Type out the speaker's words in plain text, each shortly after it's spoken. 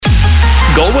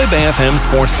Galway Bay FM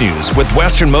Sports News with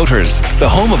Western Motors, the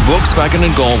home of Volkswagen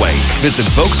in Galway. Visit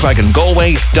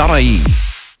volkswagengalway.ie.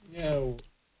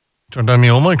 Turned on my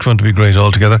own microphone to be great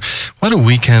altogether. What a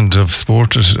weekend of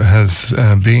sport it has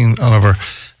been, Oliver.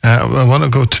 I want to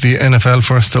go to the NFL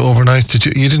first. Overnight,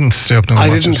 you didn't stay up? I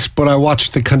didn't, but I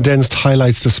watched the condensed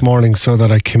highlights this morning so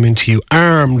that I came into you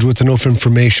armed with enough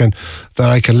information that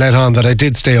I can let on that I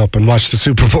did stay up and watch the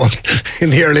Super Bowl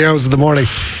in the early hours of the morning.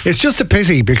 It's just a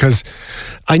pity because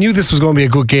I knew this was going to be a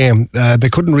good game. They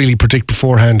couldn't really predict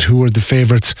beforehand who were the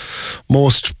favourites.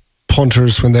 Most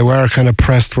punters, when they were kind of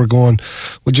pressed, were going,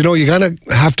 well, you know, you're going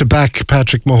to have to back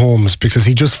Patrick Mahomes because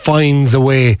he just finds a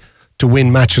way to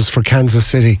win matches for Kansas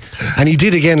City. And he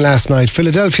did again last night.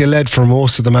 Philadelphia led for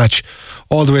most of the match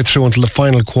all the way through until the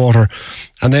final quarter.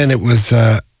 And then it was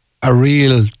a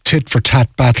real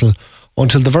tit-for-tat battle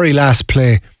until the very last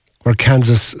play where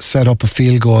Kansas set up a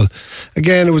field goal.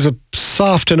 Again, it was a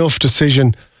soft enough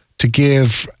decision to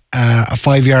give a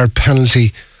 5-yard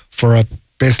penalty for a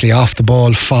basically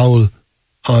off-the-ball foul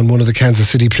on one of the Kansas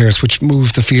City players, which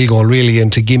moved the field goal really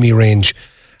into gimme range.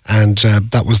 And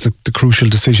that was the crucial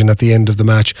decision at the end of the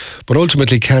match. But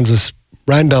ultimately, Kansas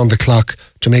ran down the clock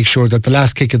to make sure that the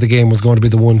last kick of the game was going to be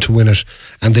the one to win it.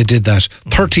 And they did that.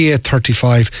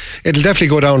 38-35. It'll definitely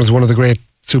go down as one of the great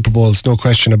Super Bowls, no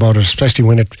question about it, especially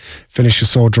when it finishes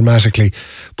so dramatically.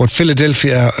 But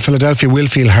Philadelphia will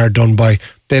feel hard done by.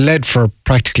 They led for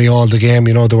practically all the game.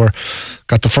 You know,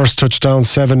 got the first touchdown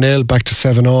 7-0, back to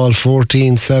 7-all,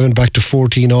 14-7, back to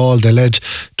 14-all. They led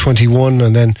 21,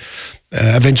 and then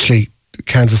eventually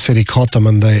Kansas City caught them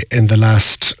in the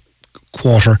last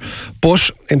quarter.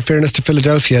 But in fairness to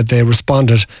Philadelphia, they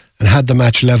responded and had the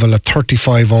match level at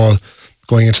 35-all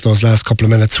going into those last couple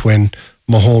of minutes when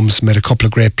Mahomes made a couple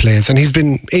of great plays. And he's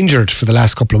been injured for the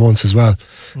last couple of months as well.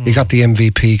 He got the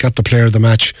MVP, got the player of the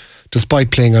match,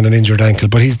 despite playing on an injured ankle.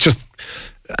 But he's just,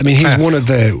 I mean, he's one of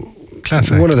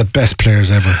the best players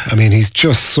ever. I mean, he's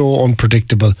just so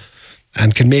unpredictable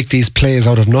and can make these plays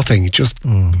out of nothing. Just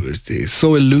he's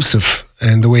so elusive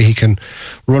in the way he can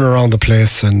run around the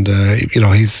place. And,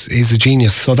 he's a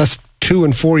genius. So that's 2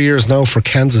 and 4 years now for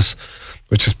Kansas,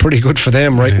 which is pretty good for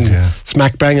them, right?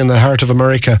 Smack bang in the heart of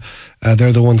America.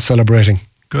 They're the ones celebrating.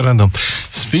 Good on them.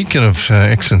 Speaking of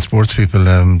excellent sports people,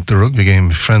 the rugby game,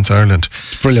 France-Ireland,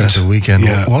 brilliant at the weekend.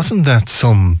 Yeah. Wasn't that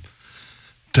some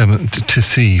to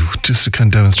see, just a kind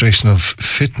of demonstration of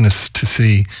fitness to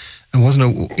see? And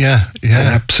wasn't it? Yeah. An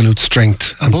absolute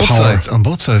strength and power on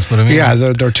both sides. But I mean,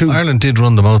 they're two. Ireland did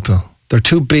run them out though. They're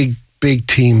two big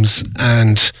teams,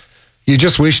 and you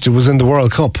just wished it was in the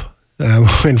World Cup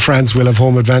when France will have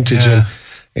home advantage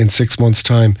in 6 months'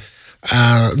 time.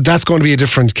 That's going to be a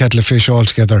different kettle of fish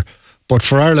altogether. But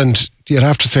for Ireland, you'd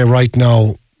have to say right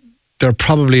now, they're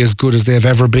probably as good as they've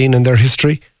ever been in their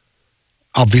history.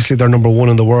 Obviously, they're number one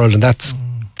in the world, and that's,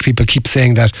 people keep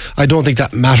saying that. I don't think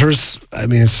that matters. I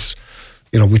mean, it's,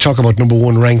 we talk about number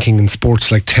one ranking in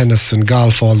sports like tennis and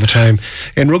golf all the time.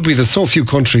 In rugby, there's so few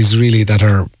countries really that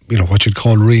are, what you'd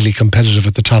call really competitive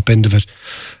at the top end of it.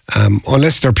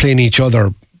 Unless they're playing each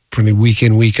other pretty week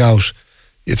in, week out,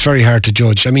 it's very hard to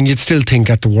judge. I mean, you'd still think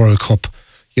at the World Cup,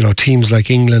 teams like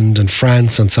England and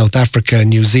France and South Africa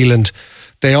and New Zealand,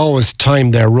 they always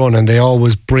time their run and they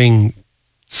always bring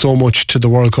so much to the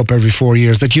World Cup every 4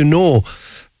 years that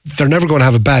they're never going to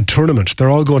have a bad tournament. They're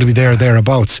all going to be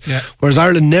thereabouts. Yeah. Whereas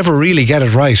Ireland never really get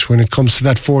it right when it comes to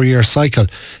that 4-year cycle.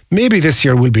 Maybe this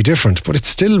year will be different, but it's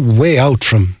still way out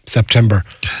from September.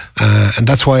 And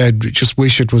that's why I just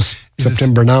wish it was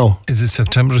September now. Is it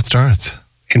September it starts?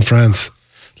 In France.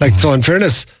 So in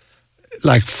fairness,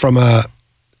 from a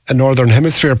Northern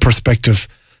Hemisphere perspective,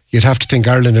 you'd have to think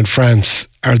Ireland and France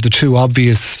are the two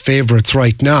obvious favourites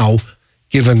right now,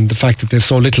 given the fact that they've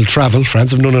so little travel.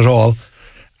 France have none at all.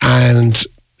 And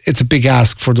it's a big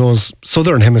ask for those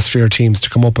Southern Hemisphere teams to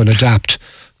come up and adapt.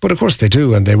 But of course they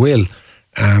do, and they will.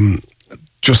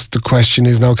 Just the question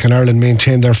is now, can Ireland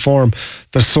maintain their form?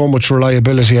 There's so much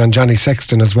reliability on Johnny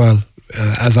Sexton as well,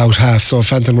 as out half. So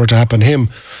if anything were to happen to him.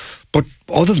 But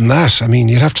other than that, I mean,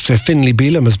 you'd have to say Finlay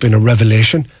Bealham has been a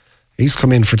revelation. He's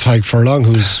come in for Tadhg Furlong,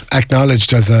 who's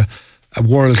acknowledged as a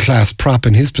world-class prop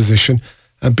in his position.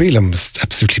 And Bealham was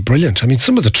absolutely brilliant. I mean,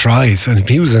 some of the tries, and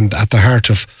he was at the heart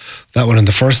of that one in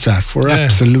the first half, were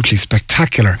absolutely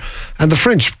spectacular. And the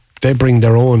French, they bring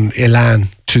their own elan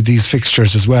to these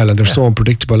fixtures as well, and they're so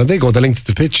unpredictable. And they go the length of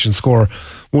the pitch and score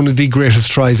one of the greatest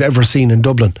tries ever seen in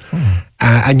Dublin.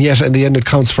 And yet, in the end, it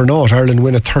counts for naught. Ireland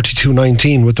win at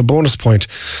 32-19 with the bonus point.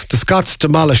 The Scots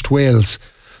demolished Wales.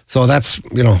 So that's,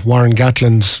 Warren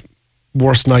Gatland's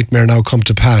worst nightmare now come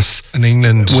to pass. And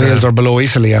England, Wales are below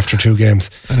Italy after 2 games.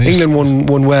 England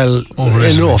won well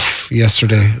enough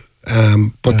yesterday,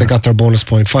 but they got their bonus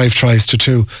point, 5 tries to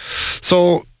 2.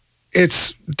 So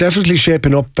it's definitely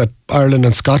shaping up that Ireland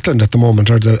and Scotland at the moment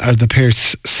are the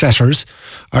pace setters.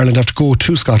 Ireland have to go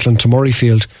to Scotland, to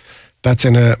Murrayfield. That's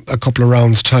in a couple of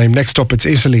rounds' time. Next up, it's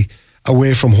Italy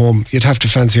away from home. You'd have to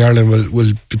fancy Ireland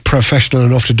will be professional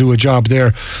enough to do a job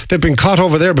there. They've been caught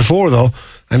over there before, though,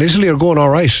 and Italy are going all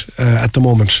right at the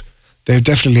moment. They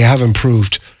definitely have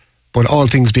improved. But all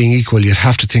things being equal, you'd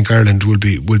have to think Ireland will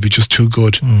be just too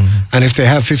good. And if they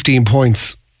have 15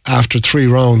 points after 3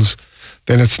 rounds,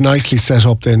 then it's nicely set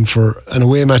up then for an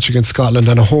away match against Scotland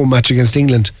and a home match against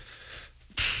England.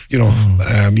 You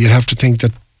know, you'd have to think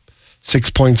that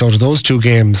 6 points out of those 2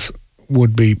 games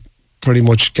would be pretty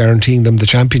much guaranteeing them the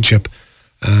championship.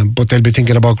 But they'll be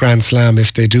thinking about Grand Slam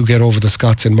if they do get over the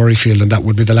Scots in Murrayfield, and that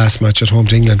would be the last match at home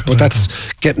to England. But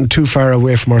that's getting too far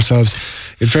away from ourselves.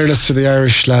 In fairness to the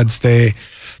Irish lads, they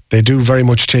do very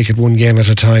much take it one game at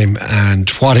a time, and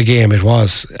what a game it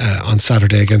was on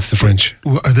Saturday against the French.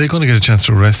 Are they going to get a chance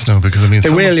to rest now? Because I mean, they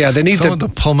will. Yeah, they need some of the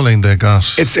pummeling they got.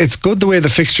 It's good the way the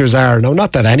fixtures are now.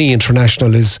 Not that any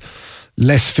international is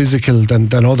less physical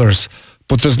than others,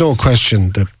 but there's no question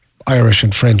that Irish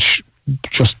and French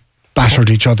just battered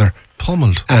each other,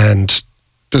 pummeled, and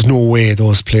there's no way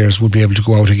those players would be able to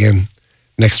go out again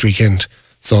next weekend.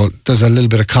 So there's a little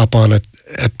bit of cop on at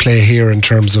play here in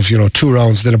terms of 2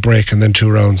 rounds, then a break, and then 2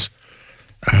 rounds.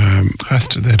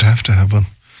 They'd have to have one.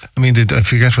 I mean, I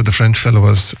forget what the French fellow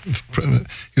was.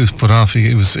 He was put off.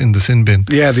 He was in the sin bin.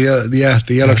 Yeah, the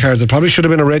yellow card. There probably should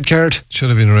have been a red card. Should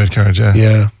have been a red card. Yeah.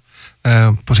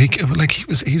 Yeah. But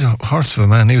he's a horse of a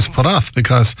man. He was put off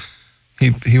because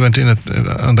he went in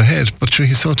on the head. But sure,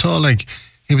 he's so tall.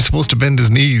 He was supposed to bend his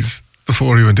knees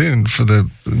before he went in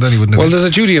then he wouldn't have. Well, there's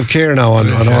a duty of care now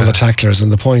on all the tacklers,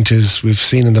 and the point is, we've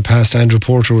seen in the past Andrew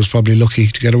Porter was probably lucky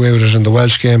to get away with it in the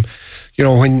Welsh game.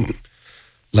 When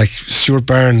like Stuart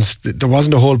Barnes, there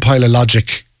wasn't a whole pile of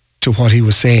logic to what he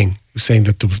was saying. He was saying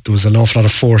that there was an awful lot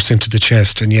of force into the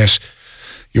chest, and yet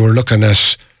you were looking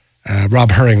at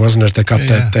Rob Herring, wasn't it, that got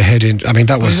the head in. I mean,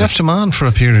 that was... He left him on for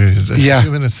a period, a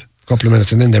few minutes. Couple of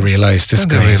minutes, and then they realised this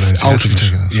guy is out of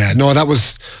it. Yeah, no, that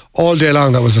was all day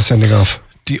long. That was a sending off.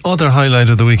 The other highlight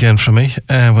of the weekend for me,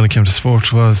 when it came to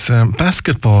sport, was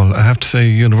basketball. I have to say,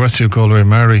 University of Galway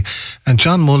Mary, and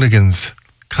John Mulligan's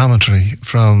commentary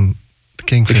from the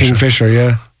Kingfisher. The Kingfisher,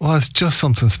 yeah, was just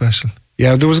something special.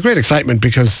 Yeah, there was great excitement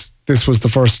because this was the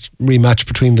first rematch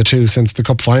between the two since the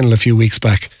cup final a few weeks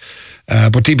back.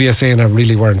 But DBSA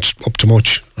really weren't up to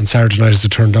much on Saturday night, as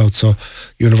it turned out. So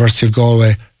University of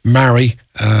Galway Mary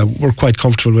were quite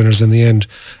comfortable winners in the end,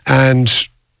 and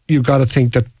you've got to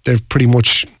think that they're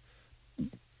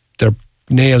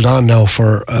nailed on now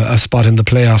for a spot in the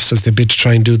playoffs as they bid to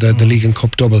try and do the League and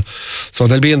Cup double. So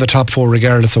they'll be in the top 4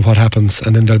 regardless of what happens,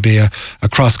 and then there'll be a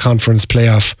cross-conference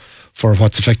playoff for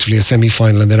what's effectively a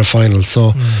semi-final and then a final.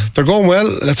 So they're going well.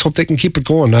 Let's hope they can keep it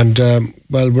going. And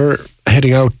we're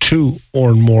heading out to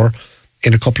Oranmore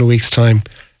in a couple of weeks' time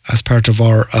as part of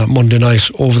our Monday night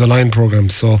over the line programme.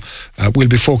 So we'll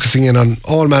be focusing in on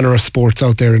all manner of sports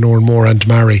out there in Oranmore and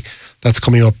Mary. That's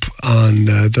coming up on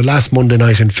the last Monday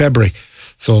night in February.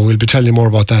 So we'll be telling you more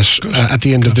about that at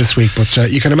the end of this week. But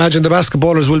you can imagine the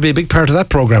basketballers will be a big part of that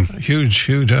programme.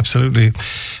 Huge, absolutely.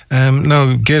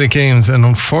 Now, Gaelic Games, and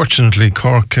unfortunately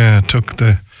Cork took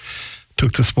the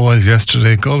spoils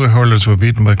yesterday. Galway hurlers were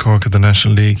beaten by Cork at the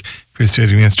National League Pearse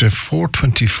Stadium yesterday,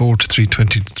 424 to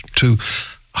 322.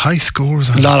 High scores.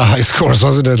 A lot of high scores,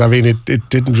 wasn't it? I mean, it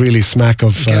didn't really smack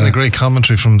of... Again, a great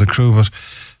commentary from the crew, but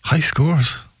high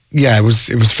scores. Yeah, it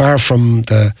was far from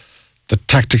the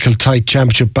tactical tight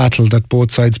championship battle that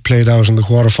both sides played out in the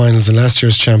quarterfinals in last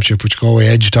year's championship, which Galway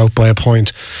edged out by a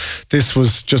point. This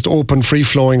was just open,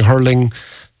 free-flowing hurling.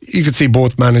 You could see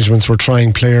both managements were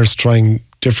trying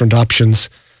different options.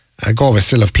 Galway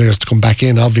still have players to come back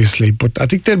in, obviously, but I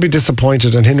think they'll be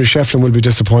disappointed, and Henry Shefflin will be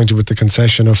disappointed with the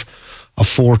concession of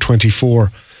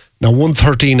 424. Now,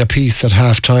 113 apiece at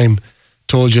half-time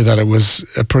told you that it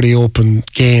was a pretty open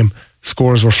game.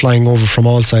 Scores were flying over from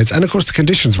all sides, and of course the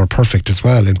conditions were perfect as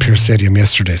well in Pearse Stadium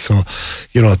yesterday, so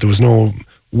there was no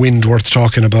wind worth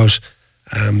talking about.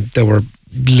 They were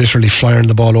literally flying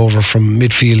the ball over from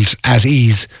midfield at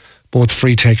ease. Both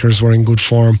free takers were in good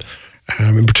form,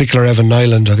 in particular Evan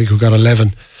Nyland, I think, who got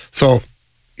 11. So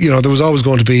there was always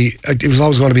going to be a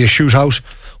shootout.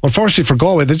 Unfortunately for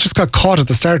Galway, they just got caught at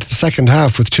the start of the second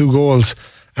half with 2 goals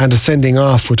and a sending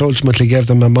off, which ultimately gave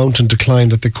them a mountain decline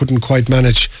that they couldn't quite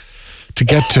manage to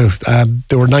get to.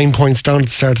 They were 9 points down at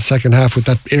the start of the second half with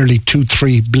that early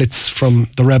 2-3 blitz from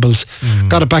the Rebels.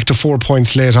 Got it back to 4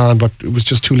 points late on, but it was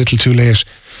just too little too late.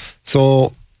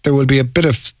 So there will be a bit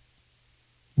of,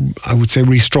 I would say,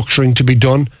 restructuring to be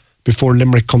done before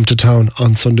Limerick come to town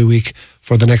on Sunday week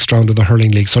for the next round of the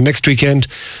Hurling League. So next weekend,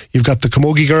 you've got the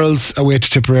Camogie girls away to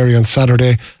Tipperary on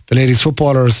Saturday, the ladies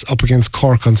footballers up against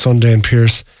Cork on Sunday in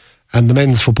Pearse, and the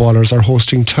men's footballers are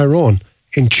hosting Tyrone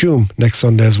in Tuam next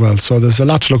Sunday as well. So there's a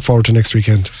lot to look forward to next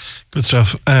weekend. Good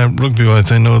stuff.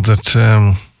 Rugby-wise, I know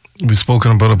that we've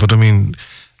spoken about it, but I mean,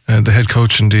 the head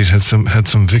coach indeed had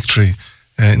some victory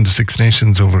in the Six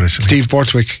Nations over it. Steve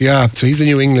Borthwick, yeah. So he's the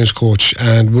New England coach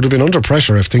and would have been under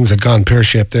pressure if things had gone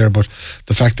pear-shaped there, but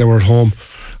the fact they were at home,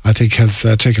 I think, has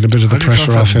taken a bit of the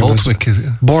pressure off him. Borthwick, is it?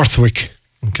 Borthwick.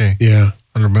 Okay. Yeah.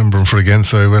 I'll remember him for again,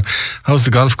 so I will. How's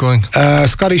the golf going?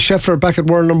 Scotty Scheffler back at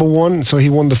world number 1, so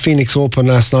he won the Phoenix Open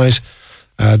last night.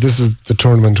 This is the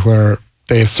tournament where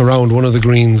they surround one of the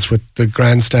greens with the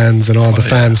grandstands and all the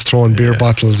fans throwing beer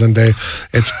bottles, and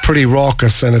it's pretty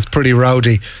raucous and it's pretty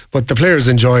rowdy, but the players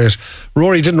enjoy it.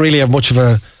 Rory didn't really have much of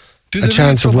a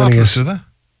chance of winning it. Do they?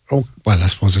 Oh, well, I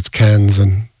suppose it's cans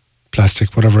and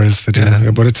plastic, whatever it is they do.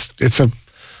 Yeah, but it's a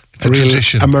real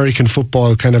tradition. American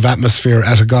football kind of atmosphere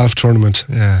at a golf tournament.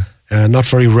 Yeah. Not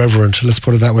very reverent, let's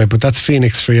put it that way, but that's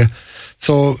Phoenix for you.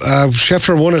 So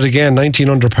Scheffler won it again, 19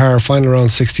 under par, final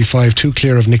round 65, 2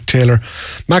 clear of Nick Taylor.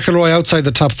 McIlroy outside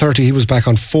the top 30, he was back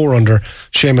on 4 under.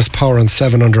 Seamus Power on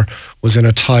 7 under was in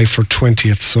a tie for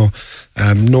 20th. So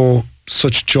no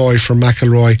such joy for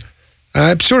McIlroy.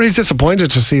 I'm sure he's disappointed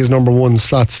to see his number 1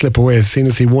 slot slip away, seeing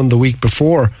as he won the week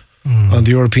before on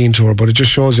the European Tour. But it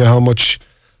just shows you how much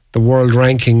the world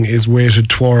ranking is weighted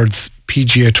towards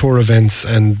PGA Tour events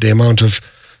and the amount of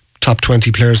top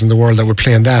 20 players in the world that would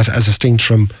play in that, as distinct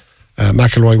from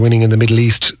McIlroy winning in the Middle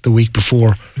East the week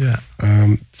before. Yeah.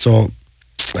 So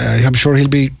I'm sure he'll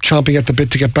be chomping at the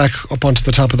bit to get back up onto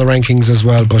the top of the rankings as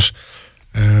well. But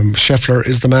Scheffler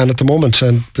is the man at the moment,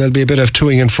 and there'll be a bit of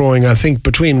toing and froing, I think,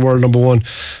 between world number 1,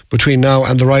 between now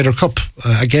and the Ryder Cup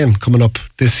again coming up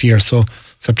this year. So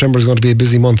September is going to be a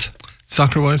busy month.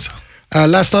 Soccer-wise?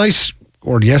 Last night,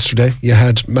 or yesterday, you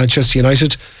had Manchester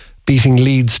United beating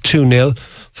Leeds 2-0.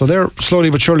 So they're slowly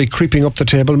but surely creeping up the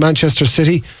table. Manchester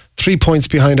City, 3 points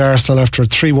behind Arsenal after a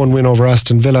 3-1 win over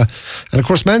Aston Villa. And of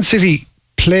course, Man City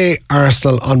play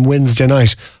Arsenal on Wednesday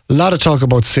night. A lot of talk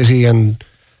about City and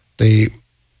the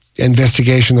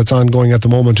investigation that's ongoing at the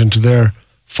moment into their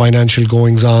financial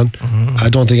goings on. I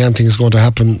don't think anything is going to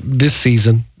happen this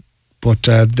season, but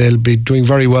they'll be doing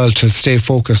very well to stay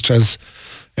focused, as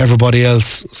everybody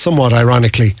else, somewhat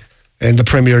ironically, in the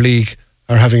Premier League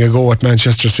are having a go at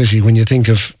Manchester City. When you think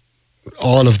of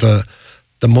all of the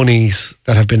monies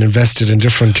that have been invested in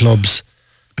different clubs,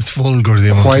 it's vulgar.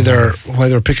 Why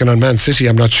they're picking on Man City,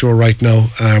 I'm not sure right now.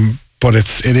 But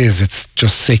it's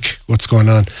just sick what's going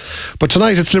on. But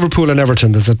tonight it's Liverpool and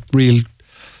Everton. There's a real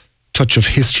touch of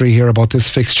history here about this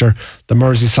fixture, the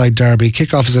Merseyside derby.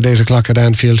 Kickoff is at 8 o'clock at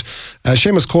Anfield.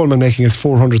 Seamus Coleman making his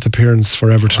 400th appearance for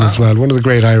Everton as well. One of the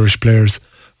great Irish players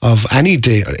of any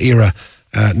era,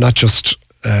 not just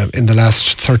in the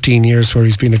last 13 years where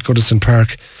he's been at Goodison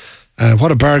Park.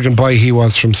 What a bargain buy he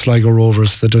was from Sligo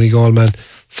Rovers, the Donegal man,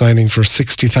 signing for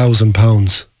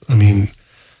 £60,000. I mean,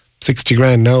 60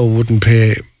 grand now wouldn't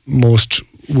pay most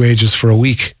wages for a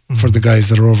week for the guys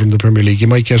that are over in the Premier League. You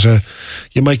might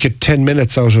get 10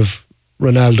 minutes out of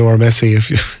Ronaldo or Messi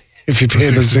if you pay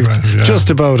them 60 grand, yeah.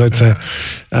 Just about, I'd say.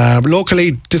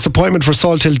 Locally, disappointment for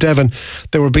Salthill Devon.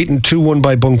 They were beaten 2-1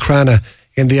 by Buncrana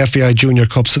in the FAI Junior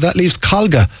Cup. So that leaves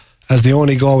Colga as the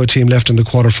only Galway team left in the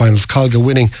quarterfinals. Colga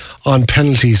winning on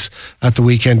penalties at the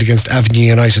weekend against Avenue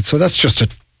United. So that's just a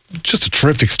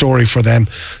terrific story for them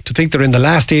to think they're in the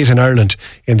last 8 in Ireland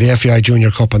in the FAI Junior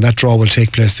Cup, and that draw will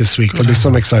take place this week. There'll be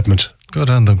some excitement. Good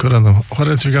on them. What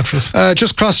else have you got for us?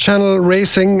 Just cross-channel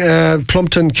racing,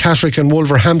 Plumpton, Catterick and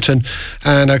Wolverhampton,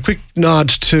 and a quick nod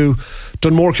to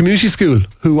Dunmore Community School,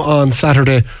 who on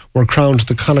Saturday were crowned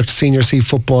the Connacht Senior C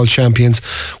football champions.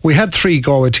 We had 3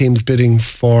 Galway teams bidding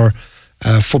for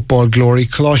football glory.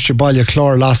 Colossia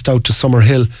Ballyclare lost out to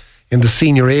Summerhill in the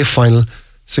Senior A final,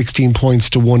 16 points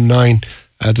to 1-9.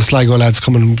 The Sligo lads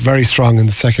coming very strong in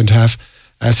the second half.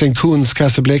 St. Coons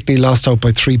Castleblakeney lost out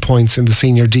by 3 points in the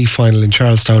Senior D final in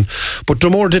Charlestown. But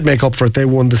Dunmore did make up for it. They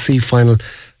won the C final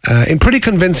in pretty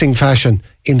convincing fashion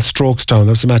in Strokestown.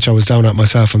 That was a match I was down at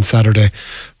myself on Saturday,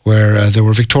 where they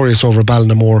were victorious over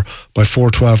Ballinamore by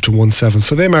 4-12 to 1-7.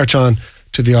 So they march on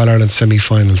to the All-Ireland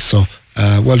semi-finals. So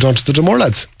well done to the Dunmore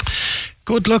lads.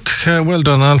 Good luck. Well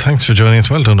done, Al. Thanks for joining us.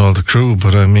 Well done, all the crew.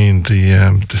 But I mean,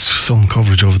 there's some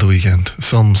coverage over the weekend.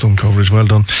 Some coverage. Well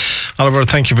done, Oliver.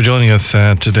 Thank you for joining us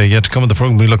today. Yet to come on the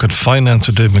programme, we look at finance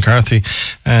with Dave McCarthy,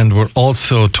 and we're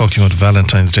also talking about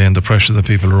Valentine's Day and the pressure that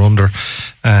people are under,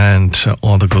 and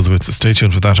all that goes with it. Stay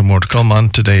tuned for that and more to come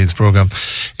on today's programme.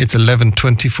 It's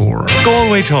 11:24.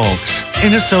 Galway Talks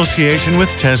in association with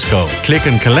Tesco. Click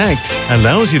and Collect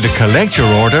allows you to collect your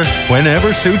order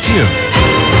whenever suits you.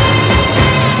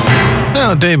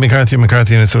 Now, Dave McCarthy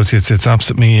and Associates, it's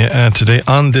opposite me today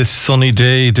on this sunny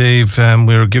day. Dave,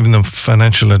 we're giving them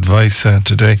financial advice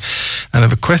today, and I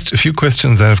have a few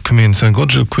questions that have come in, so I'm going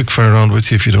to do a quick fire round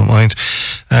with you if you don't mind.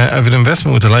 I have an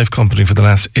investment with a life company for the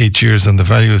last 8 years, and the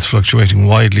value is fluctuating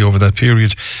widely over that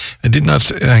period. I did not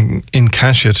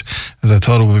encash it, as I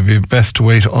thought it would be best to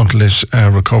wait until it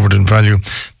recovered in value.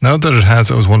 Now that it has,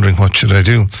 I was wondering, what should I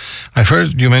do? I've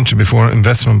heard you mention before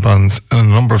investment bonds a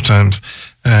number of times.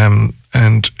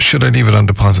 And should I leave it on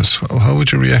deposit? How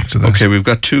would you react to that? Okay, we've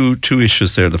got two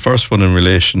issues there. The first one in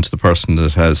relation to the person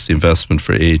that has the investment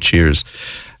for 8 years.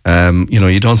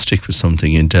 You don't stick with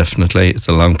something indefinitely. It's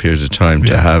a long period of time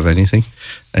to have any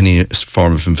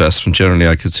form of investment. Generally,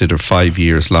 I consider 5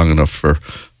 years long enough for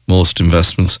most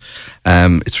investments.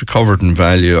 It's recovered in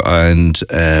value, and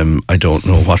I don't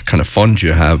know what kind of fund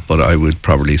you have, but I would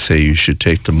probably say you should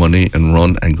take the money and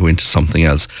run and go into something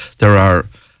else. There are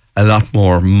a lot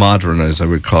more modern, as I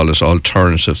would call it,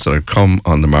 alternatives that have come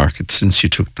on the market since you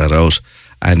took that out,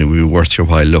 and it would be worth your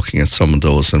while looking at some of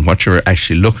those. And what you're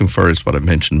actually looking for is what I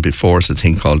mentioned before, is a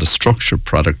thing called a structured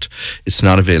product. It's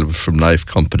not available from life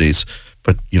companies,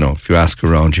 but if you ask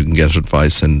around, you can get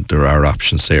advice, and there are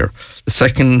options there. The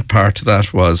second part of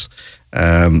that was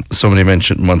somebody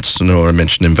wants to know, I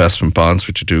mentioned investment bonds,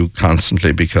 which I do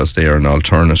constantly because they are an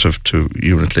alternative to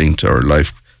unit-linked or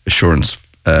life assurance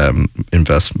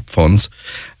investment funds.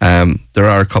 There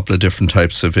are a couple of different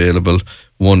types available.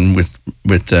 One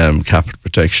with capital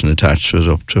protection attached to it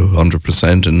up to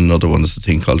 100%, and another one is a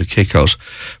thing called a kick-out,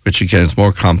 which again is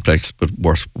more complex but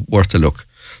worth a look.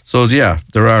 So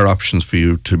there are options for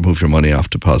you to move your money off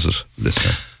deposit,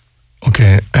 listener.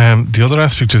 Okay. The other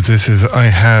aspect of this is I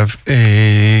have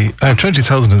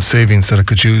 20,000 in savings that I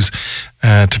could use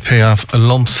to pay off a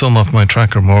lump sum of my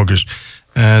tracker mortgage.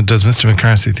 Does Mr.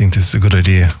 McCarthy think this is a good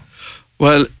idea?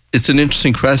 Well, it's an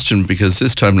interesting question, because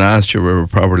this time last year we were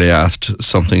probably asked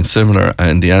something similar,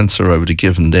 and the answer I would have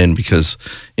given then, because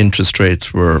interest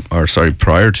rates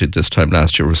prior to this time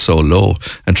last year were so low,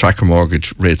 and tracker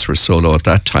mortgage rates were so low at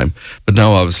that time. But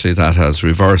now obviously that has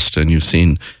reversed, and you've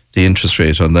seen the interest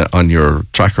rate on your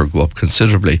tracker go up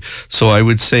considerably. So I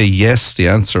would say yes, the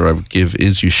answer I would give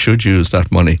is you should use that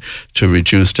money to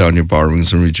reduce down your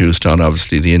borrowings and reduce down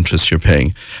obviously the interest you're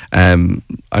paying.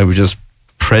 I would just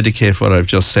predicate what I've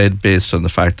just said based on the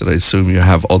fact that I assume you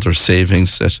have other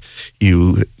savings that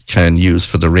you can use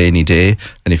for the rainy day,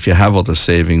 and if you have other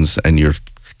savings and you're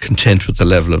content with the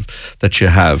level that you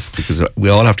have, because we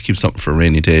all have to keep something for a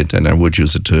rainy day, then I would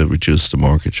use it to reduce the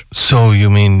mortgage. So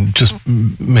you mean just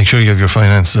make sure you have your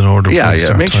finances in order?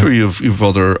 Make sure you've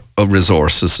other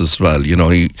resources as well.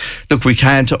 Look, we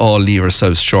can't all leave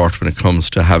ourselves short when it comes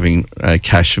to having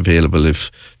cash available if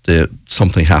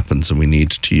something happens and we need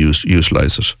to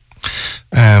utilise it.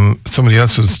 Somebody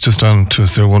else was just on to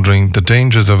us there wondering the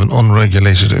dangers of an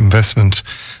unregulated investment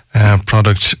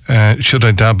product. Should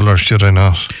I dabble or should I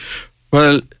not?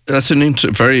 Well, that's a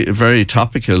very, very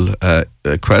topical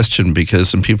question, because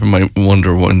some people might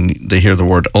wonder when they hear the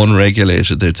word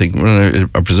unregulated, they think, well,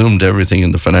 I presumed everything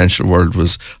in the financial world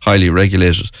was highly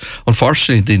regulated.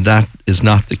 Unfortunately, that is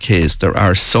not the case. There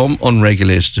are some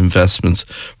unregulated investments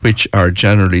which are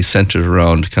generally centred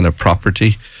around kind of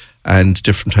property and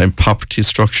different type property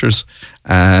structures,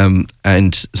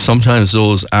 and sometimes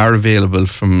those are available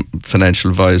from financial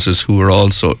advisors who are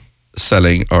also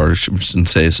selling, or shouldn't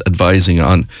say, advising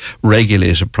on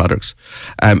regulated products.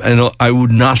 And I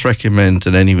would not recommend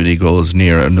that anybody goes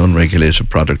near an unregulated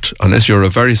product unless you're a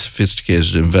very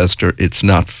sophisticated investor. It's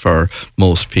not for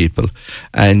most people.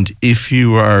 And if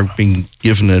you are being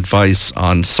given advice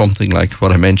on something like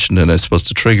what I mentioned, and I suppose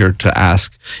the trigger to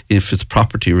ask if it's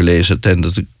property related, then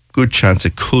there's a good chance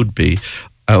it could be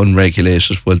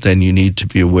unregulated. Well, then you need to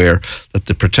be aware that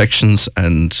the protections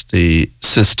and the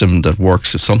system that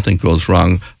works if something goes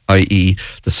wrong, i.e.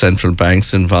 the central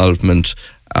bank's involvement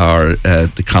or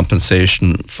the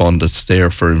compensation fund that's there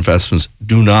for investments,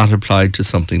 do not apply to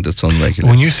something that's unregulated.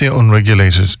 When you say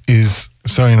unregulated,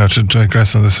 sorry not to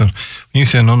digress on this one, when you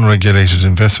say an unregulated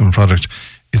investment product,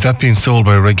 is that being sold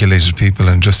by regulated people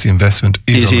and just the investment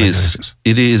is unregulated?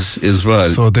 It is as well.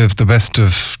 So they've the best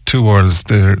of two worlds.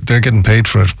 They're getting paid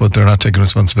for it, but they're not taking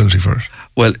responsibility for it.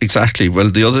 Well, exactly.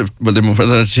 Well, whether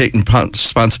they're taking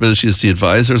responsibility as the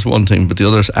advisor is one thing, but the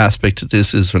other aspect of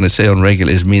this is, when I say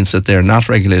unregulated, means that they're not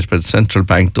regulated by the central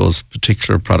bank, those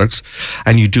particular products,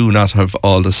 and you do not have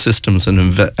all the systems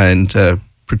and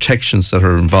protections that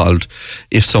are involved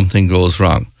if something goes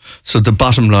wrong. So the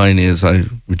bottom line is, I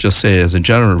would just say as a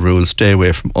general rule, stay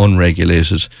away from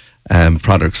unregulated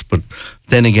products. But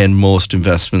then again, most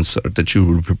investments that you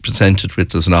will be presented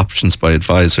with as an options by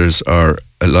advisors or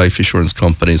life insurance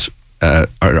companies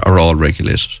are all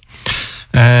regulated.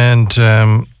 And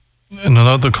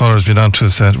another caller has been on to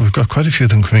us that we've got quite a few of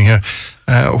them coming here.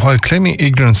 While claiming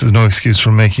ignorance is no excuse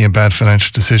for making a bad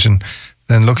financial decision,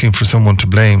 then looking for someone to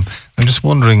blame. I'm just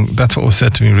wondering, that's what was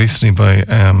said to me recently by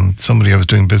somebody I was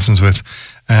doing business with.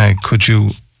 Could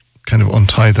you kind of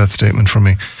untie that statement for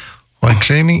me? While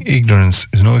claiming ignorance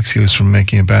is no excuse for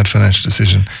making a bad financial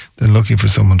decision, then looking for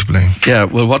someone to blame. Yeah,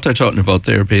 well, what they're talking about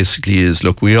there basically is,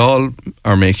 look, we all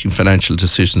are making financial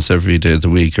decisions every day of the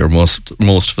week, or most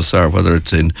of us are, whether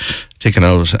it's in taking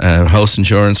out house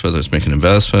insurance, whether it's making an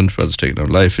investment, whether it's taking out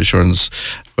life insurance,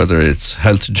 whether it's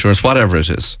health insurance, whatever it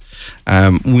is.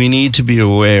 We need to be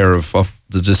aware of what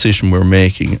the decision we're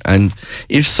making, and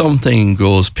if something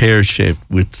goes pear-shaped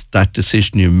with that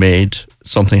decision you made,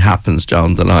 something happens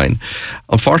down the line.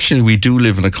 Unfortunately, we do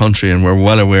live in a country, and we're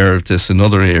well aware of this in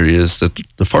other areas, that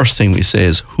the first thing we say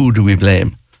is, who do we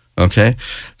blame? Okay?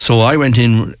 So I went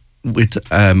in with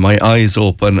my eyes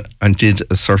open and did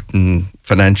a certain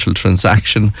financial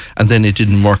transaction, and then it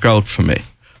didn't work out for me.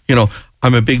 You know,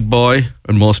 I'm a big boy,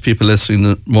 and most people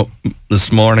listening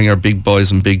this morning are big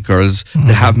boys and big girls. Mm-hmm.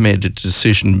 They have made a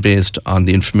decision based on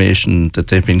the information that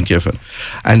they've been given.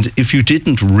 And if you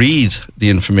didn't read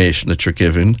the information that you're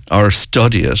given or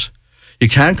study it, you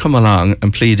can't come along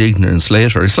and plead ignorance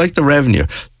later. It's like the revenue.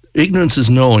 Ignorance is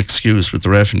no excuse with the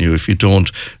revenue if you don't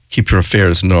keep your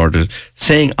affairs in order.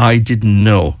 Saying I didn't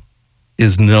know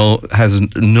has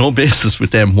no basis with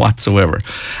them whatsoever.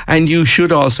 And you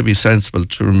should also be sensible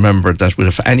to remember that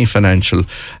with any financial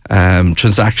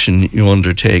transaction you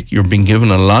undertake, you're being given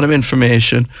a lot of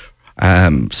information.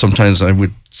 Sometimes I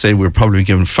would say we're probably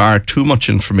given far too much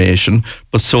information,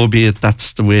 but so be it,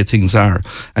 that's the way things are.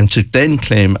 And to then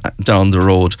claim down the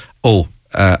road,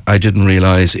 I didn't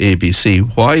realise ABC.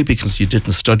 Why? Because you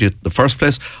didn't study it in the first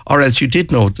place, or else you did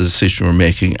know the decision you were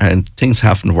making and things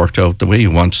haven't worked out the way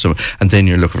you wanted to, and then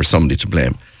you're looking for somebody to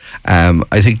blame.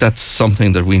 I think that's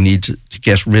something that we need to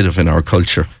get rid of in our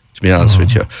culture, to be honest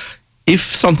with you. If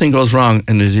something goes wrong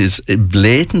and it is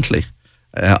blatantly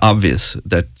obvious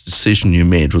that the decision you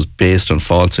made was based on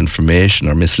false information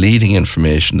or misleading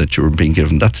information that you were being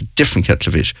given, that's a different kettle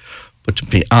of fish. But to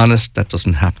be honest, that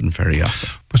doesn't happen very often.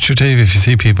 But sure, Dave, if you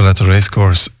see people at the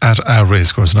racecourse,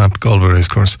 not Galway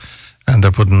racecourse, and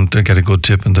they get a good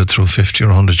tip and they throw 50 or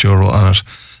 100 euro on it,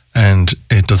 and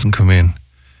it doesn't come in,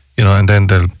 you know, and then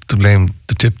they'll blame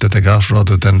the tip that they got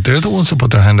rather than they're the ones who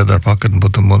put their hand in their pocket and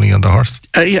put the money on the horse.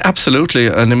 Yeah, absolutely.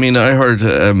 And I mean, I heard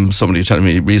somebody telling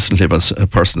me recently about a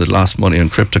person that lost money on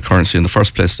cryptocurrency in the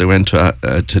first place. They went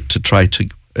to try to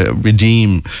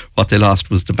redeem what they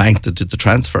lost was the bank that did the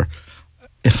transfer.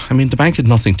 I mean, the bank had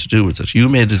nothing to do with it. You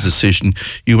made a decision.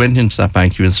 You went into that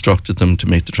bank. You instructed them to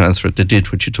make the transfer. They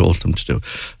did what you told them to do.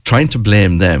 Trying to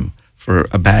blame them for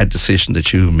a bad decision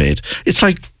that you made. It's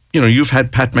like, you know, you've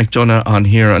had Pat McDonough on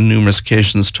here on numerous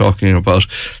occasions talking about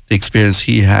the experience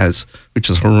he has, which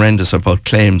is horrendous, about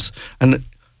claims. And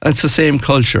it's the same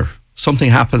culture. Something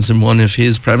happens in one of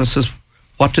his premises.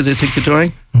 What do they think they're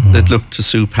doing? Mm-hmm. They'd look to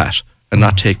sue Pat and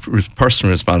not take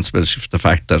personal responsibility for the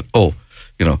fact that,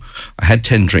 you know, I had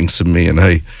 10 drinks in me and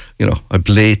I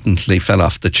blatantly fell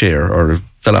off the chair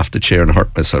and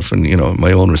hurt myself, and, you know,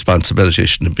 my own responsibility. I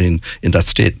shouldn't have been in that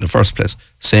state in the first place.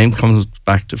 Same comes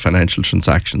back to financial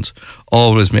transactions.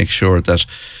 Always make sure that,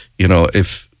 you know,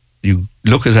 if you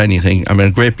look at anything, I'm a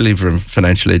great believer in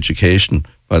financial education,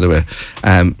 by the way.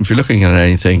 If you're looking at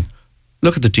anything,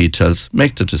 look at the details,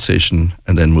 make the decision,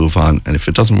 and then move on. And if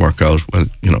it doesn't work out, well,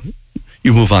 you know,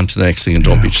 you move on to the next thing and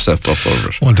don't beat yourself up over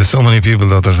it. Well, there's so many people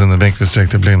though that when they make a mistake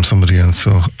they blame somebody else.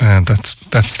 So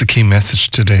that's the key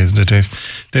message today, isn't it,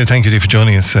 Dave? Dave, thank you, Dave, for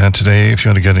joining us today. If you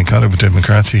want to get in contact with Dave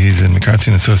McCarthy, he's in McCarthy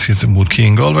and Associates in Wood Quay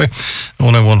in Galway.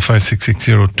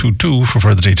 091566022 for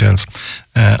further details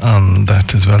on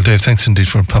that as well. Dave, thanks indeed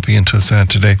for popping into us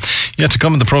today. Yeah, to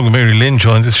come in the programme, Mary Lynn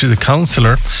joins us. She's a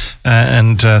counsellor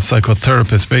and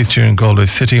psychotherapist based here in Galway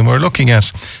City, and we're looking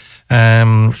at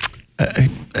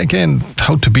again,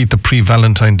 how to beat the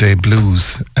pre-Valentine Day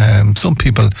blues. Some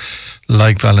people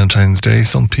like Valentine's Day,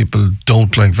 some people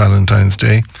don't like Valentine's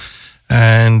Day,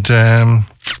 and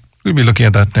we'll be looking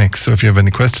at that next. So if you have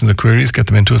any questions or queries, get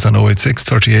them into us on 086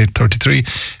 38 33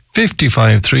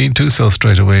 55 3. Do so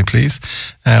straight away, please.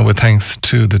 With thanks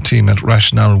to the team at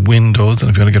Rationale Windows, and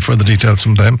if you want to get further details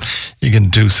from them, you can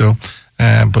do so.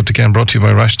 But again, brought to you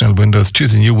by Rationale Windows.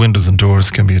 Choosing new windows and doors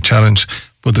can be a challenge,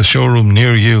 but the showroom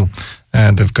near you,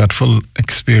 they've got full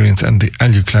experience and the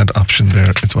Aluclad option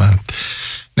there as well.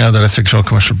 Now, let's take a short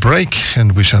commercial break,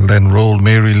 and we shall then roll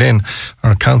Mary Lynn,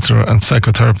 our counsellor and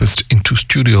psychotherapist, into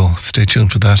studio. Stay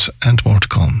tuned for that and more to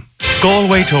come.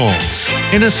 Galway Tones,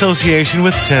 in association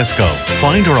with Tesco.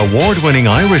 Find our award-winning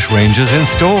Irish ranges in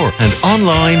store and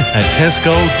online at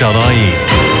tesco.ie.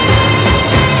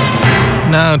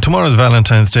 Now, tomorrow's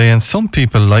Valentine's Day, and some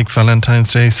people like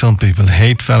Valentine's Day, some people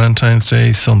hate Valentine's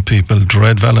Day, some people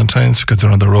dread Valentine's because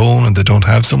they're on their own and they don't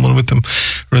have someone with them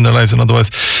or in their lives and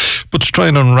otherwise. But to try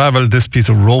and unravel this piece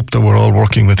of rope that we're all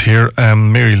working with here,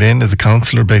 Mary Lynn is a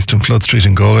counsellor based in Flood Street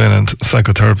in Galway and a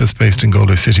psychotherapist based in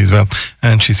Galway City as well.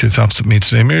 And she sits opposite me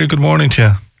today. Mary, good morning to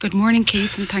you. Good morning,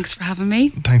 Keith, and thanks for having me.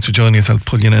 Thanks for joining us. I'll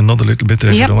pull you in another little bit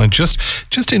there if you don't mind.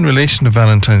 Just in relation to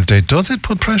Valentine's Day, does it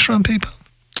put pressure on people?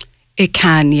 It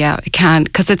can, yeah, it can,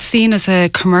 because it's seen as a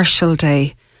commercial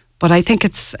day. But I think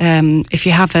it's, if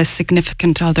you have a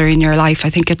significant other in your life, I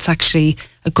think it's actually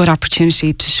a good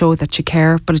opportunity to show that you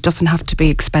care, but it doesn't have to be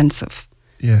expensive.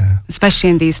 Yeah. Especially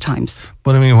in these times.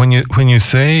 But I mean, when you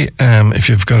say, if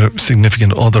you've got a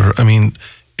significant other, I mean,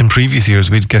 in previous years,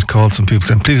 we'd get calls from people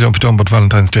saying, please don't be talking about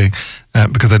Valentine's Day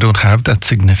because I don't have that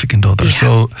significant other. Yeah.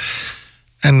 So,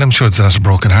 and I'm sure there's a lot of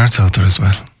broken hearts out there as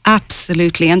well.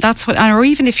 Absolutely, and that's what, or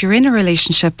even if you're in a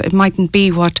relationship, it mightn't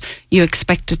be what you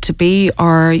expect it to be,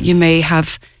 or you may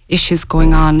have issues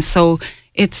going on. So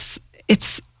it's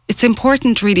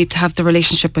important really to have the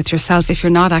relationship with yourself if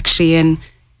you're not actually in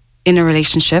a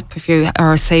relationship,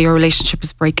 or say your relationship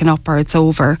is breaking up or it's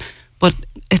over. But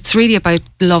it's really about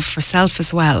love for self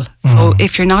as well. So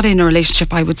if you're not in a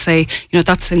relationship, I would say,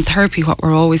 that's in therapy what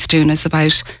we're always doing is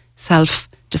about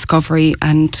self-discovery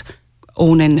and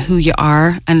owning who you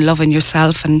are and loving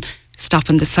yourself and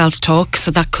stopping the self-talk. So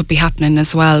that could be happening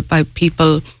as well by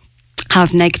people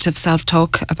have negative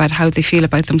self-talk about how they feel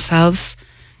about themselves.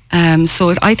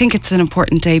 So I think it's an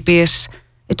important day, be it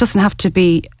doesn't have to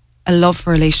be a love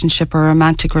relationship or a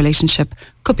romantic relationship.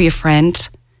 It could be a friend,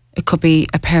 it could be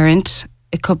a parent,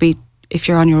 it could be, if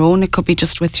you're on your own, it could be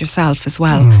just with yourself as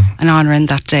well, and honouring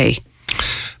that day.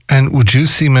 And would you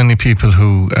see many people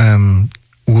who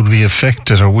would be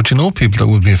affected, or would you know people that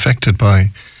would be affected by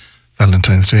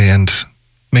Valentine's Day and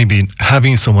maybe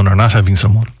having someone or not having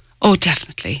someone? Oh,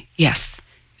 definitely, yes.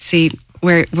 See,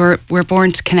 we're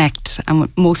born to connect, and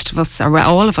most of us, or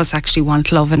all of us, actually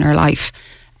want love in our life.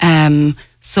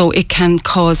 So it can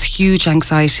cause huge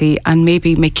anxiety and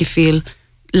maybe make you feel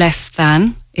less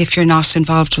than if you're not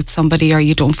involved with somebody or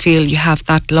you don't feel you have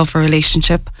that love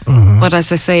relationship. But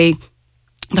as I say,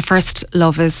 the first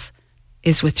love is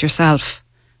with yourself.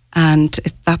 And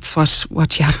that's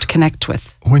what you have to connect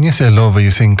with. When you say love, are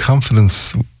you saying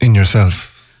confidence in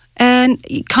yourself? And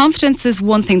confidence is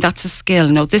one thing, that's a skill.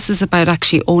 No, this is about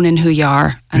actually owning who you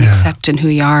are and accepting who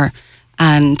you are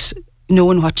and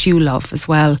knowing what you love as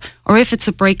well. Or if it's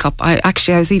a breakup, I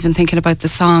was even thinking about the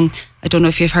song, I don't know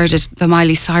if you've heard it, the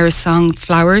Miley Cyrus song,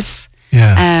 Flowers.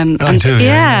 Yeah, I do.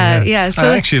 Yeah.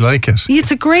 So I actually like it.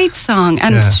 It's a great song,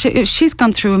 and she's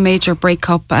gone through a major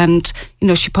breakup, and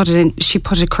she put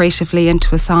it creatively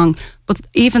into a song. But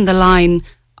even the line,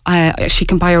 she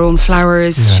can buy her own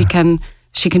flowers.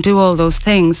 She can do all those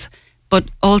things. But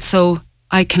also,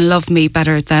 I can love me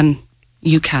better than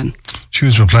you can. She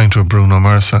was replying to a Bruno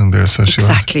Mars song there, so she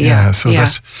exactly.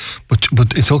 That's,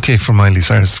 but it's okay for Miley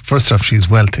Cyrus. First off, she's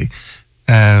wealthy,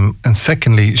 and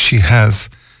secondly, she has.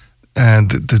 And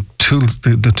the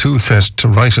tool set to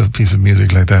write a piece of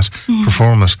music like that,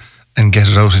 perform it, and get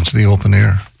it out into the open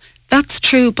air. That's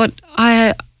true, but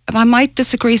I might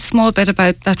disagree a small bit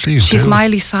about that. Please she's do.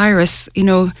 Miley Cyrus.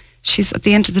 She's at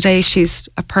the end of the day, she's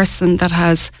a person that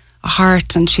has a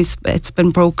heart, and it's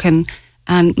been broken,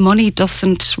 and money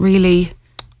doesn't really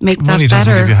make that better. Money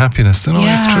doesn't give you happiness. No,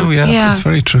 it's true. Yeah, it's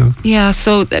very true. Yeah,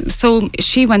 so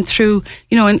she went through,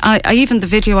 and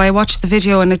I watched the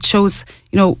video, and it shows,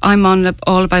 I'm on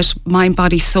all about mind,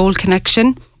 body, soul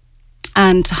connection,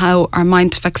 and how our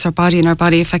mind affects our body and our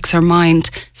body affects our mind,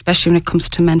 especially when it comes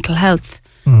to mental health.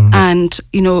 And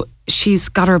she's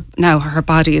got her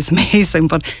body is amazing,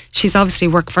 but she's obviously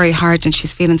worked very hard and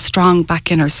she's feeling strong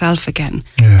back in herself again.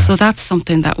 Yeah. So that's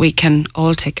something that we can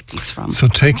all take a piece from. So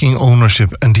taking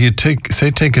ownership, and do you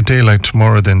take a day like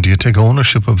tomorrow then, do you take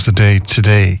ownership of the day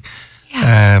today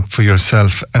for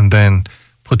yourself, and then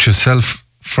put yourself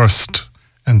first,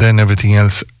 and then everything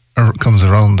else comes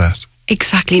around that?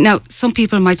 Exactly. Now, some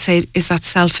people might say, is that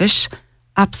selfish?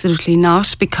 Absolutely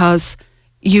not, because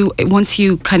once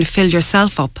you kind of fill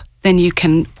yourself up, then you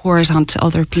can pour it onto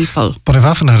other people. But I've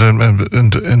often had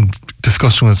a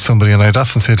discussion with somebody, and I'd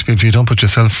often say to people, if you don't put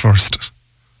yourself first,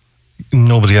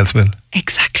 nobody else will.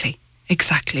 Exactly.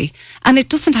 And it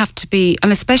doesn't have to be,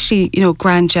 and especially,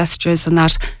 grand gestures and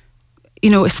that,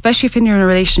 especially if you're in a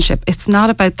relationship, it's not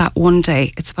about that one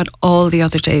day, it's about all the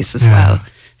other days as well.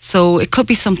 So it could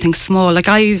be something small. Like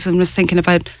I even was thinking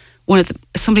about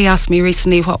somebody asked me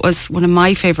recently what was one of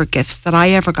my favourite gifts that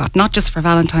I ever got, not just for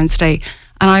Valentine's Day.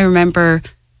 And I remember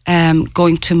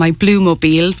going to my Blue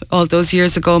Mobile all those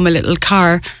years ago, my little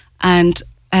car, and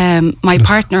my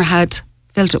partner had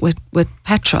filled it with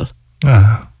petrol.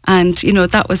 And,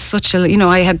 that was such a,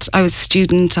 I was a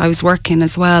student, I was working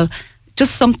as well.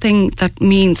 Just something that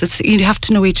means you have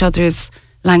to know each other's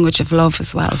language of love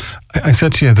as well. I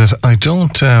said to you that I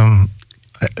don't,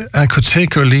 I could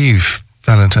take or leave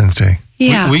Valentine's Day.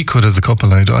 Yeah. We could as a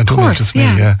couple, I don't know, just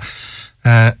me,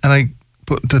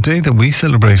 but the day that we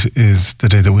celebrate is the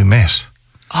day that we met.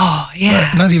 Oh,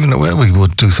 yeah. Not even, we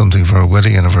would do something for our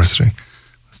wedding anniversary.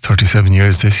 It's 37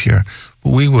 years this year.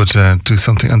 But we would do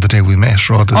something on the day we met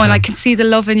rather than... and I can see the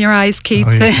love in your eyes, Keith.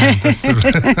 Oh, yeah,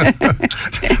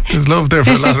 there's love there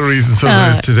for a lot of reasons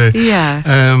sometimes today.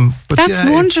 Yeah. But that's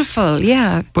wonderful,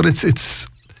 yeah. But it's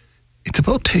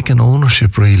about taking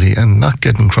ownership, really, and not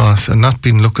getting cross and not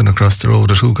being looking across the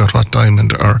road at who got what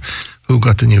diamond or who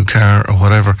got the new car or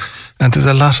whatever. And there's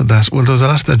a lot of that. Well, there's a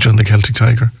lot of that during the Celtic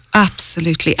Tiger.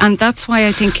 Absolutely. And that's why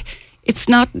I think it's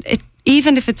not...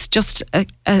 even if it's just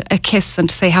a kiss and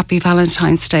to say Happy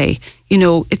Valentine's Day,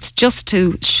 it's just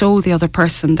to show the other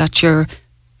person that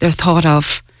they're thought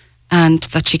of and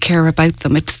that you care about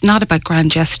them. It's not about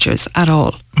grand gestures at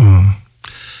all.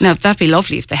 Now, that'd be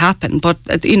lovely if they happen, but,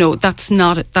 that's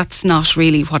not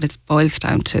really what it boils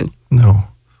down to. No.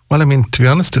 Well, I mean, to be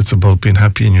honest, it's about being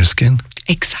happy in your skin.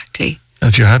 Exactly. And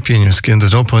if you're happy in your skin,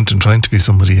 there's no point in trying to be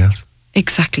somebody else.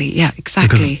 Exactly, yeah,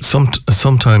 exactly. Because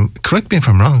sometime, correct me if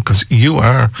I'm wrong, because you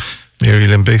are Mary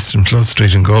Lynn based in Flood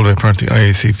Street in Galway, part of the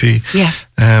IACP. Yes.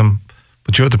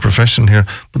 But you're the professional here.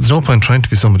 But there's no point trying to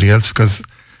be somebody else because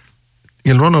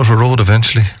you'll run out of road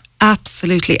eventually.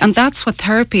 Absolutely. And that's what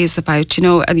therapy is about.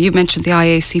 You mentioned the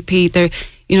IACP. There,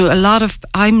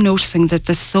 I'm noticing that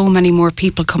there's so many more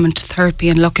people coming to therapy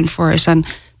and looking for it. And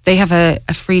they have a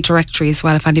free directory as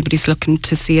well if anybody's looking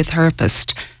to see a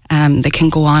therapist. They can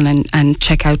go on and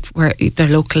check out where their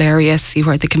local area, see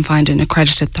where they can find an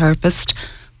accredited therapist.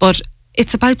 But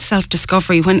it's about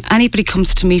self-discovery. When anybody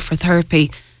comes to me for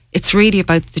therapy, it's really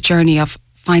about the journey of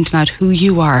finding out who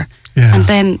you are. Yeah. And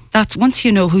then once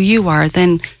you know who you are,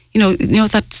 then,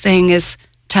 that saying is,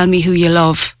 tell me who you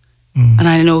love and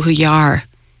I know who you are.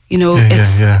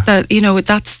 That's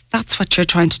what you're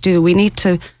trying to do. We need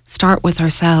to start with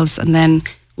ourselves and then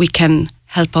we can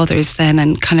help others then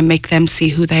and kind of make them see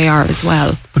who they are as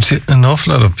well. But see, an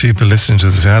awful lot of people listening to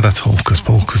this say, that's hocus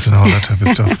pocus and all that type of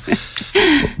stuff.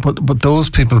 But those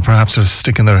people perhaps are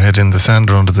sticking their head in the sand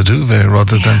or under the duvet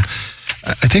rather than...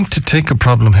 I think to take a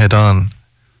problem head on,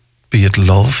 be it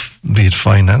love, be it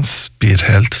finance, be it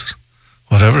health,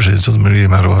 whatever it is, doesn't really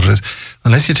matter what it is,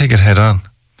 unless you take it head on,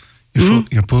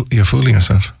 you're fooling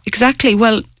yourself. Exactly.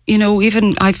 Well,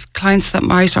 even I've clients that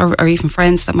might, or even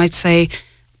friends that might say,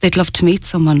 they'd love to meet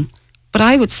someone. But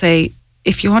I would say,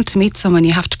 if you want to meet someone,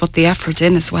 you have to put the effort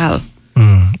in as well.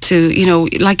 To,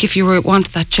 like if you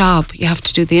want that job, you have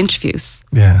to do the interviews.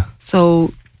 Yeah.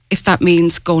 So if that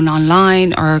means going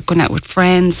online or going out with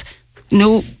friends,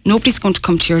 nobody's going to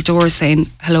come to your door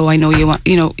saying, hello, I know you want,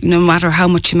 no matter how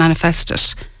much you manifest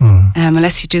it.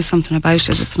 Unless you do something about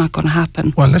it, it's not going to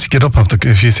happen. Well, let's get up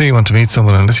if you say you want to meet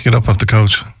someone, unless you get up off the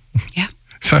couch. Yeah.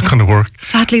 It's not going to work.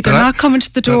 Sadly, they're not coming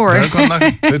to the door.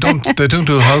 They don't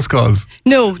do house calls.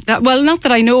 No, not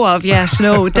that I know of yet.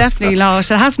 No, definitely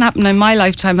not. It hasn't happened in my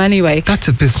lifetime anyway. That's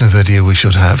a business idea we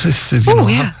should have.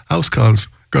 House calls.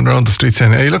 Going around the street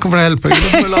saying, are you looking for help? Are you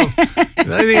looking for love? Is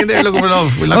there anything in there looking for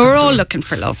love? We're all looking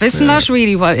for love. Isn't that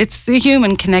really it's the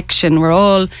human connection.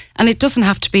 And it doesn't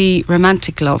have to be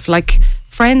romantic love. Like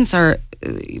friends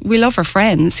we love our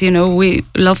friends, we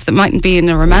love that mightn't be in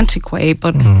a romantic way,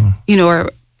 but, we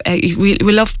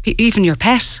love even your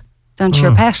pet, down to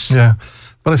your pet. Yeah.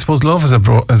 But I suppose love is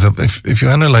if you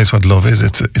analyse what love is,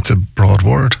 it's a broad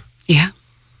word. Yeah.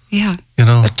 Yeah. You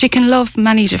know. But you can love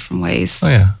many different ways. Oh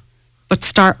yeah. But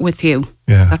start with you.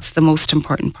 Yeah. That's the most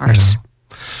important part. Yeah.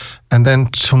 And then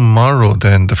tomorrow,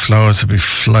 then the flowers will be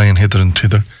flying hither and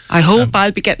thither. I hope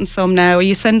I'll be getting some now. Are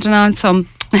you sending on some?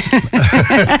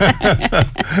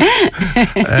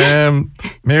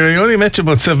 Mary, I only met you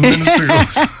about 7 minutes ago.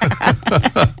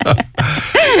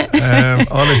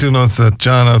 All I do know is that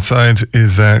John outside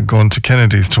is going to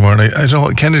Kennedy's tomorrow night. I don't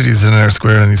know, Kennedy's in our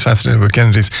square and he's fascinated with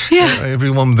Kennedy's. Yeah. Every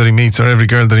woman that he meets or every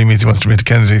girl that he meets, he wants to meet to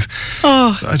Kennedy's.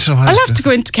 Oh, so I don't know how I'll have to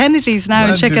go into Kennedy's now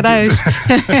and check it out.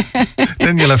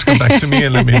 Then you'll have to come back to me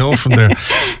and let me know from there.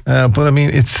 But I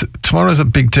mean, tomorrow's a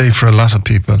big day for a lot of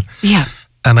people. Yeah.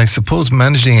 And I suppose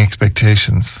managing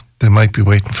expectations, they might be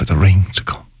waiting for the ring to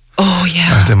come. Oh,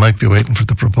 yeah. Or they might be waiting for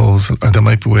the proposal, or they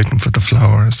might be waiting for the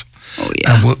flowers. Oh,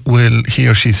 yeah. And will he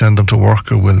or she send them to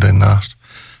work, or will they not?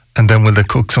 And then will they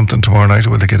cook something tomorrow night,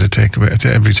 or will they get a takeaway? I'd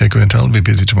say every takeaway in town will be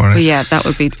busy tomorrow night. Well, yeah, that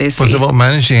would be busy. But it's about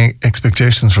managing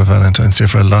expectations for Valentine's Day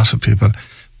for a lot of people,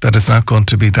 that it's not going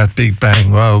to be that big bang,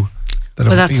 wow,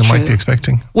 that you might be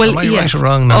expecting. Well, am I yes. right or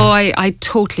wrong now? Oh, I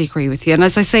totally agree with you. And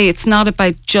as I say, it's not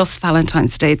about just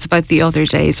Valentine's Day, it's about the other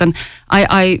days. And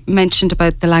I mentioned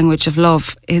about the language of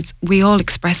love. We all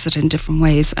express it in different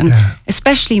ways. And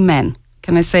especially men.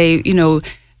 Can I say,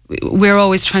 we're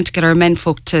always trying to get our men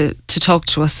folk to talk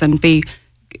to us and be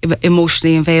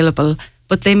emotionally available.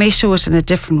 But they may show it in a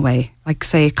different way. Like,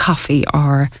 say, coffee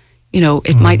or,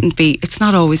 it mightn't be, it's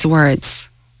not always words.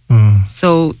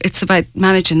 So it's about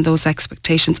managing those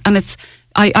expectations. And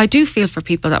I do feel for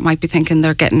people that might be thinking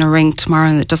they're getting a ring tomorrow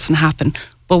and it doesn't happen.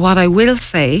 But what I will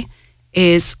say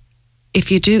is, if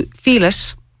you do feel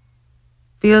it,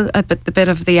 feel the bit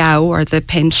of the ow or the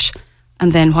pinch,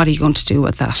 and then what are you going to do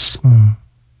with that?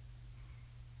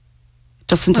 It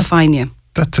doesn't define you.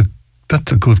 That's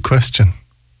a good question.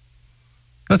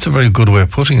 That's a very good way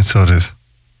of putting it, so it is.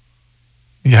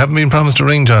 You haven't been promised a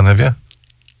ring, John, have you?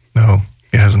 No.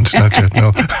 He hasn't, not yet,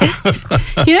 no.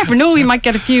 You never know, we might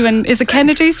get a few. And is it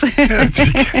Kennedy's?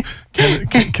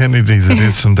 Kennedy's, it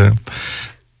is from there.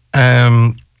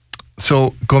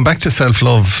 So going back to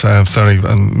self-love, sorry,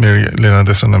 Mary, later on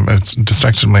this one, I'm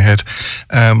distracted in my head.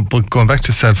 But going back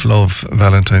to self-love,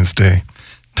 Valentine's Day,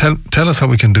 tell us how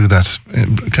we can do that,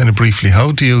 kind of briefly.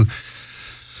 How do you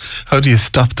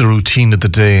stop the routine of the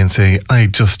day and say,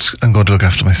 I'm going to look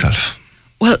after myself?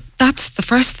 Well, that's the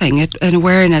first thing, an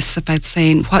awareness about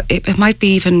saying, it might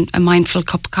be even a mindful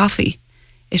cup of coffee.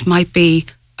 It might be,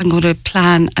 I'm going to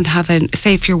plan and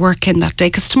say if you're working that day,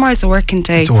 because tomorrow's a working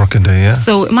day. It's a working day, yeah.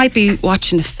 So it might be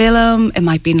watching a film, it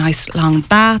might be a nice long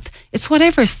bath. It's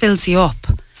whatever fills you up.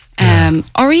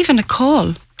 Or even a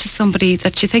call to somebody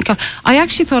that you think of. I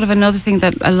actually thought of another thing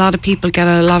that a lot of people get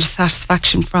a lot of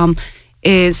satisfaction from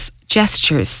is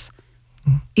gestures.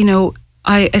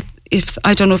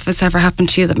 I don't know if it's ever happened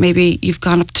to you that maybe you've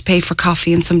gone up to pay for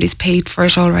coffee and somebody's paid for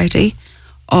it already,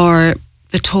 or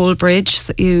the toll bridge.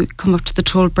 So you come up to the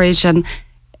toll bridge and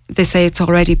they say it's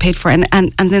already paid for, and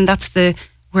then that's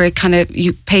where it kind of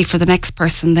you pay for the next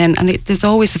person then, and there's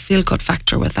always a feel good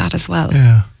factor with that as well.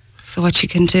 Yeah. So what you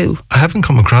can do. I haven't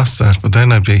come across that, but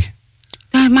then It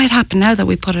might happen now that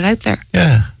we put it out there.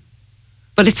 Yeah.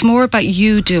 But it's more about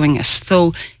you doing it.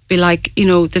 So be like,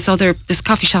 there's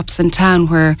coffee shops in town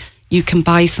where you can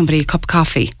buy somebody a cup of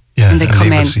coffee when they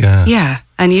come in. Yeah.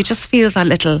 And you just feel that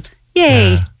little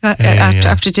yay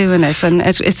after doing it, and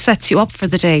it sets you up for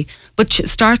the day. But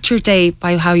start your day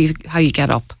by how you get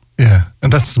up. Yeah,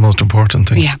 and that's the most important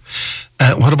thing. Yeah.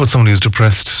 What about somebody who's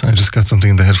depressed? I just got something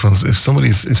in the headphones. If somebody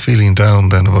is feeling down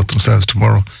then about themselves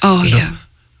tomorrow. Oh, yeah.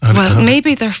 Well,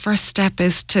 maybe their first step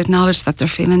is to acknowledge that they're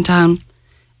feeling down,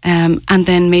 and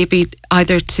then maybe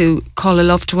either to call a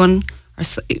loved one or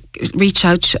reach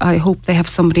out. I hope they have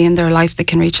somebody in their life they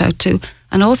can reach out to,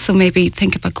 and also maybe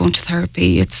think about going to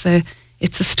therapy. It's a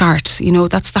start.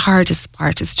 That's the hardest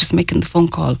part. Is just making the phone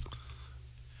call.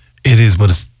 It is, but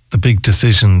it's the big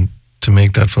decision to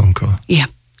make that phone call. Yeah,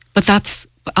 but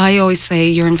I always say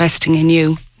you're investing in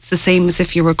you. It's the same as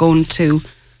if you were going to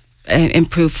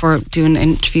improve for doing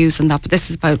interviews and that, but this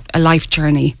is about a life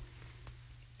journey.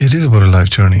 It is about a life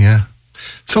journey, yeah.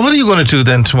 So what are you going to do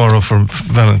then tomorrow for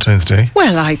Valentine's Day?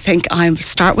 Well, I think I'll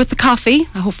start with the coffee.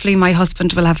 Hopefully my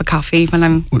husband will have a coffee when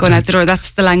I'm going out the door.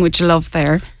 That's the language of love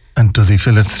there. And does he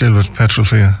fill it still with petrol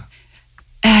for you?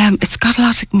 It's got a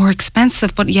lot more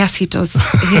expensive, but yes, he does.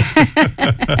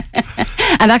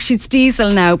 And actually it's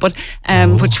diesel now, but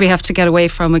which we have to get away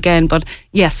from again. But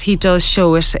yes, he does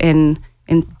show it in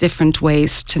different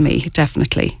ways to me,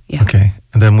 definitely. Yeah. Okay.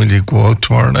 And then will you go out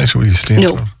tomorrow night or will you stay in?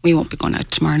 No, we won't be going out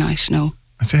tomorrow night, no.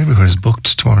 I say everywhere is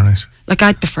booked tomorrow night. Like,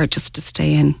 I'd prefer just to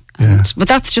stay in. Yeah. But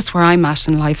that's just where I'm at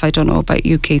in life. I don't know about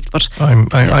you, Keith, but I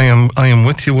am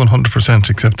with you 100%,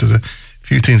 except there's a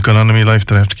few things going on in my life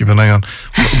that I have to keep an eye on.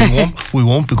 We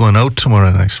won't be going out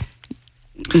tomorrow night.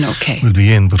 okay. We'll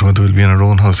be in, but whether we'll be in our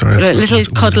own house or else. A little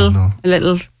cuddle, a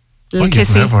little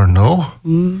kissy. You'd never know.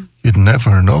 You'd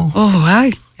never know.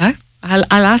 Oh,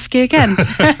 I'll ask you again.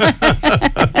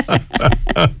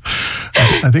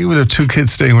 I think we'll have 2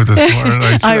 kids staying with us tomorrow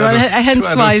night.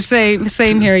 Hence why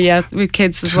same here, yeah, with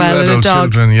kids as well, and a adult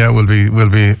dog. Children, yeah, we'll be.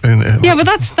 Yeah, but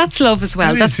that's love as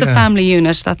well. That's the family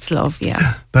unit. That's love.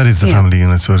 Yeah, that is the family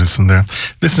unit. So it is from there.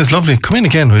 Listen, it's lovely. Come in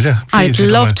again, will you? I'd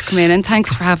love to come in, and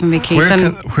thanks for having me, Keith.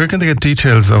 Where can they get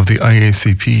details of the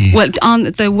IACP? Well, on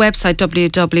the website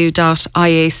www.iacp.ie,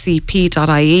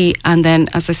 and then,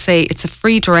 as I say, it's a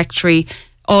free directory.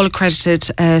 All accredited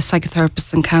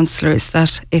psychotherapists and counsellors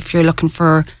that if you're looking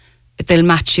for, they'll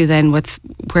match you then with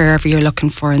wherever you're looking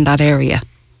for in that area.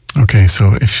 Okay,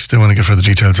 so if they want to get further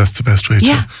details, that's the best way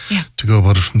to go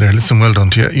about it from there. Listen, well done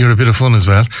to you. You're a bit of fun as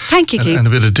well. Thank you, Keith. And a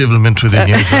bit of devilment within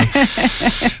you as well.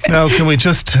 Now, can we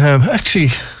just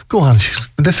actually go on?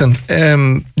 Listen,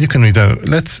 you can read out.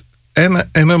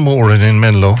 Emma Moran in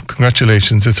Menlo.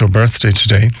 Congratulations, it's her birthday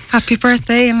today. Happy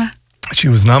birthday, Emma. She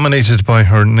was nominated by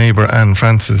her neighbour Anne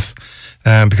Francis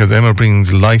because Emma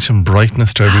brings light and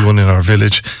brightness to everyone in our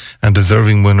village, and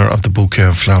deserving winner of the bouquet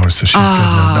of flowers. So she's getting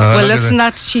well, listen,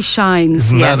 that she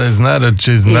shines. Isn't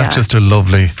that just a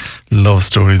lovely love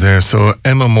story there? So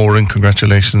Emma Moran,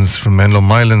 congratulations from Menlo.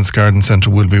 Mylands Garden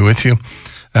Centre will be with you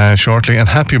shortly, and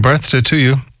happy birthday to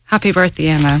you. Happy birthday,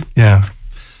 Emma. Yeah.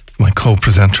 My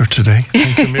co-presenter today.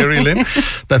 Thank you, Mary Lynn.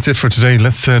 That's it for today.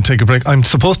 Let's take a break. I'm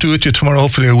supposed to be with you tomorrow.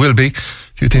 Hopefully I will be. A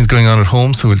few things going on at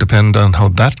home, so it will depend on how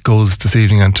that goes this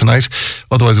evening and tonight.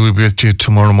 Otherwise, we'll be with you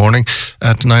tomorrow morning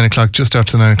at 9 o'clock, just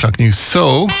after the 9 o'clock news.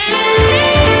 So,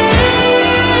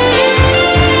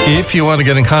 if you want to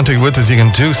get in contact with us, you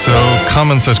can do so.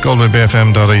 Comments at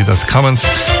galwaybfm.ie. That's comments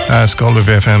at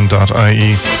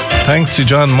galwaybfm.ie. Thanks to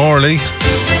John Morley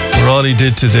for all he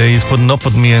did today. He's putting up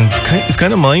with me and he's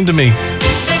kind of minding me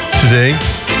today.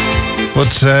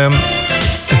 But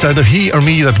it's either he or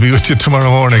me that'll be with you tomorrow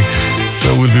morning.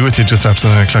 So we'll be with you just after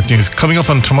the 9 o'clock news. Coming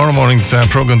up on tomorrow morning's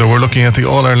programme, though, we're looking at the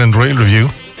All-Ireland Rail Review.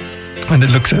 And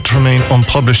it looks set to remain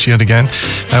unpublished yet again.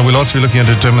 We'll also be looking at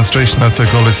a demonstration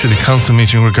outside Galway City Council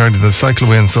meeting regarding the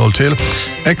cycleway in Salthill.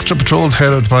 Extra patrols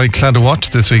held by Cladawatch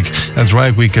this week as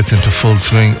Rag Week gets into full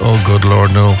swing. Oh, good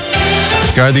Lord, no.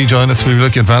 Gardaí, join us. We'll be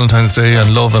looking at Valentine's Day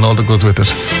and love and all that goes with it.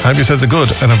 Have yourselves a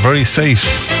good and a very safe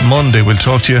Monday. We'll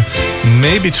talk to you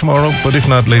maybe tomorrow, but if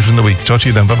not, later in the week. Talk to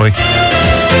you then. Bye-bye.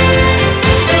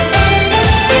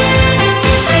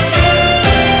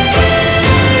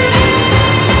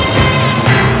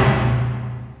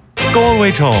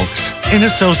 Galway Talks, in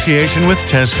association with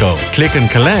Tesco. Click and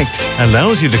Collect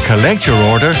allows you to collect your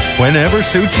order whenever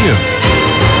suits you.